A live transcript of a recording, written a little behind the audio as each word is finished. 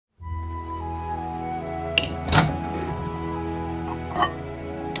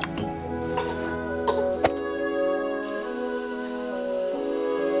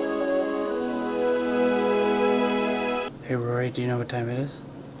Wait, do you know what time it is?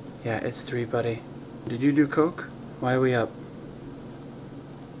 Yeah, it's 3, buddy. Did you do coke? Why are we up?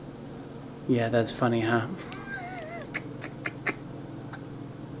 Yeah, that's funny, huh?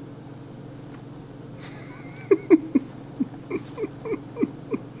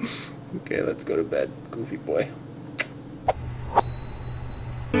 Okay, let's go to bed, goofy boy.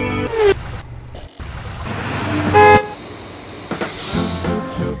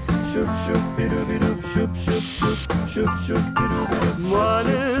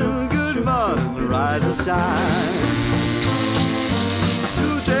 Morning, good morning, rise and shine.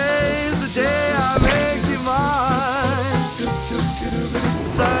 Today's the day I make you mine.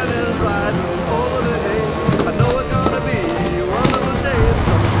 Sun is rising over the hay. I know it's gonna be one of the days.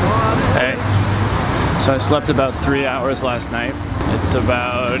 Hey, so I slept about 3 hours last night. It's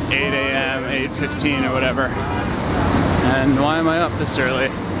about 8 a.m., 8:15 or whatever. And why am I up this early?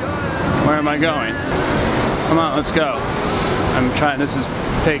 Where am I going? Come on, let's go. I'm trying, this is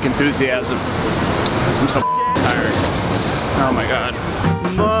fake enthusiasm, because I'm so tired. Oh my god.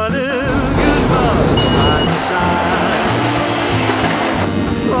 Morning, good morning, rise and shine.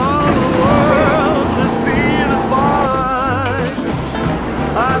 All the world is feeling fine.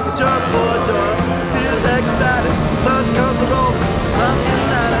 I jump for joy, feel ecstatic, sun comes rolling, I'm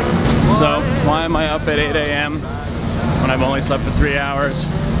ecstatic. So, why am I up at 8 a.m. when I've only slept for 3 hours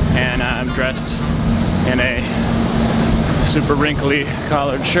and I'm dressed in a super wrinkly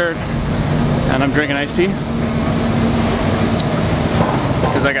collared shirt and I'm drinking iced tea?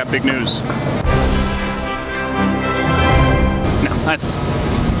 Because I got big news. No, that's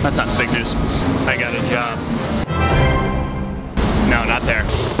not the big news. I got a job. No, not there.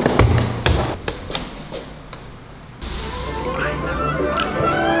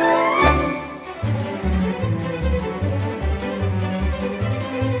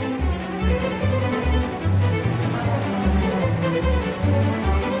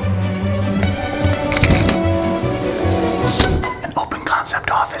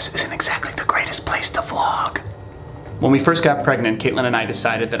 Office isn't exactly the greatest place to vlog. When we first got pregnant, Caitlin and I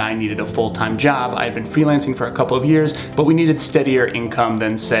decided that I needed a full-time job. I had been freelancing for a couple of years, but we needed steadier income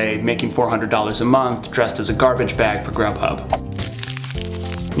than, say, making $400 a month dressed as a garbage bag for Grubhub.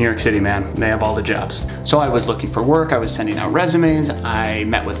 New York City, man, they have all the jobs. So I was looking for work, I was sending out resumes, I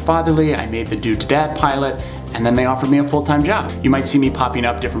met with Fatherly, I made the Dude to Dad pilot, and then they offered me a full-time job. You might see me popping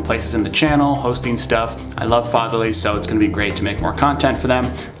up different places in the channel, hosting stuff. I love Fatherly, so it's gonna be great to make more content for them.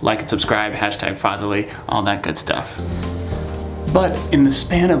 Like and subscribe, hashtag Fatherly, all that good stuff. But in the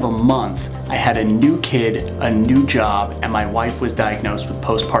span of a month, I had a new kid, a new job, and my wife was diagnosed with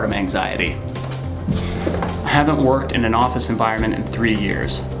postpartum anxiety. I haven't worked in an office environment in 3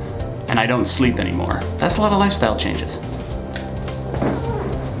 years, and I don't sleep anymore. That's a lot of lifestyle changes.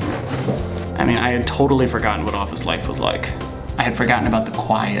 I mean, I had totally forgotten what office life was like. I had forgotten about the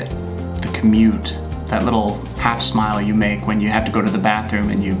quiet, the commute, that little half smile you make when you have to go to the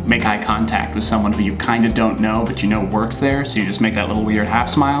bathroom and you make eye contact with someone who you kind of don't know, but you know works there, so you just make that little weird half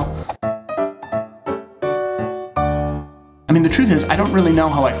smile. I mean, the truth is, I don't really know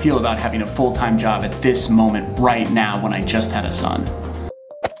how I feel about having a full-time job at this moment right now when I just had a son.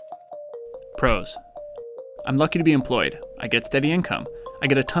 Pros. I'm lucky to be employed. I get steady income. I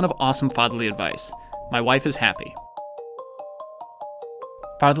get a ton of awesome fatherly advice. My wife is happy.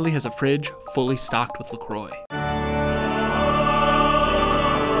 Fatherly has a fridge fully stocked with LaCroix.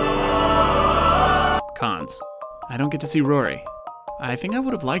 Cons. I don't get to see Rory. I think I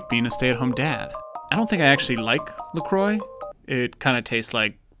would have liked being a stay-at-home dad. I don't think I actually like LaCroix. It kind of tastes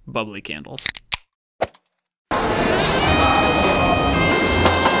like bubbly candles.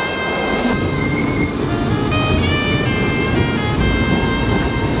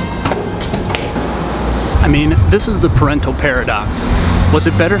 I mean, this is the parental paradox. Was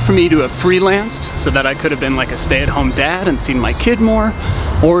it better for me to have freelanced so that I could have been like a stay-at-home dad and seen my kid more?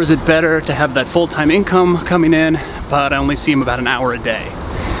 Or is it better to have that full-time income coming in, but I only see him about an hour a day?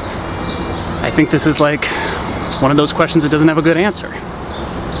 I think this is like one of those questions that doesn't have a good answer.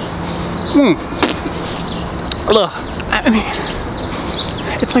 Look, I mean,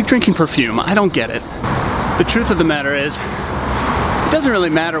 it's like drinking perfume. I don't get it. The truth of the matter is, it doesn't really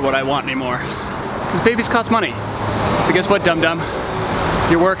matter what I want anymore. Because babies cost money. So guess what, dum-dum?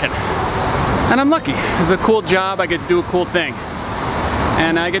 You're working. And I'm lucky. It's a cool job, I get to do a cool thing.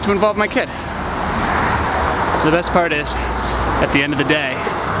 And I get to involve my kid. The best part is, at the end of the day,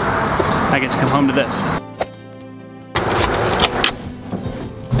 I get to come home to this.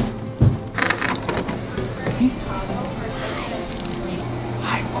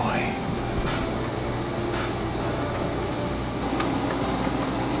 Hi, boy.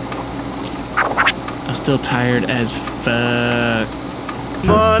 I'm still tired as fuck.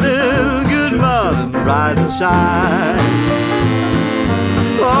 Morning, good morning, rise and shine.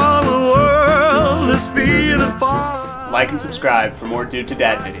 All the world is feeling fine. Like and subscribe for more Dude to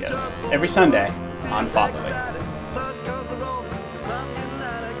Dad videos every Sunday on Fatherly.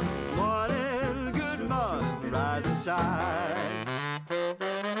 Morning, good morning, rise and shine.